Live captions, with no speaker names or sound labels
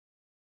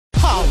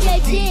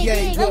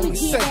DA when we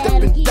sent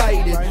them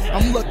indicted.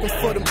 I'm looking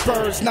for them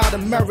birds, not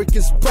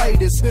America's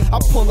brightest. I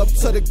pull up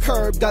to the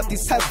curb, got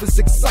these heifers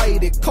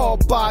excited. Car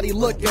body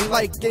looking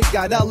like it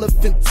got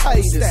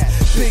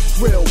elephantitis. Big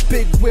grill,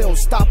 big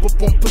wheels, stop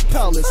up on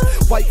propellers.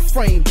 White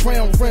frame,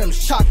 brown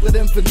rims, chocolate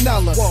and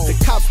vanilla.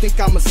 The cops think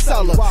I'm a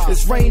seller.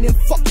 It's raining,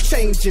 fuck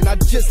changing. I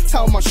just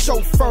tell my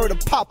chauffeur to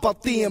pop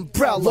out the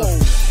umbrella.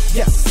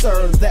 Yes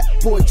sir, that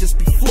boy just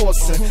be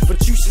flossing.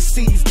 But you should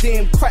see these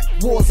damn crack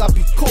wars I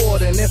be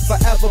courting. If I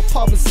ever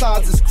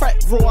publicize this crack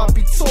raw I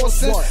be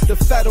tossing, the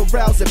federals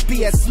that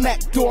be at smack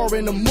door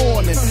in the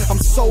morning. I'm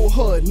so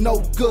hood, no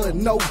good,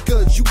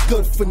 you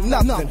good for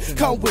nothing.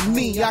 Come with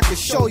me, I can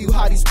show you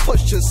how these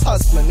pushers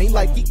hustling. Ain't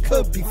like he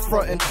could be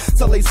frontin'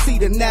 till they see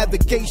the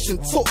navigation.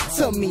 Talk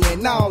to me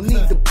and I don't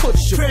need to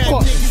push your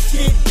button. Niggas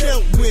get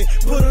dealt with,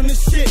 put on the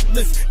shit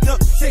list.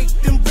 Duct tape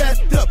them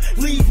wrapped up,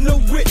 leave no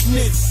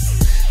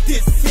witness.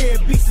 This here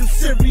be some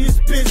serious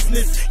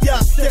business. Y'all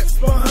steps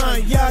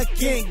behind, y'all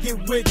can't get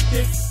with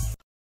this.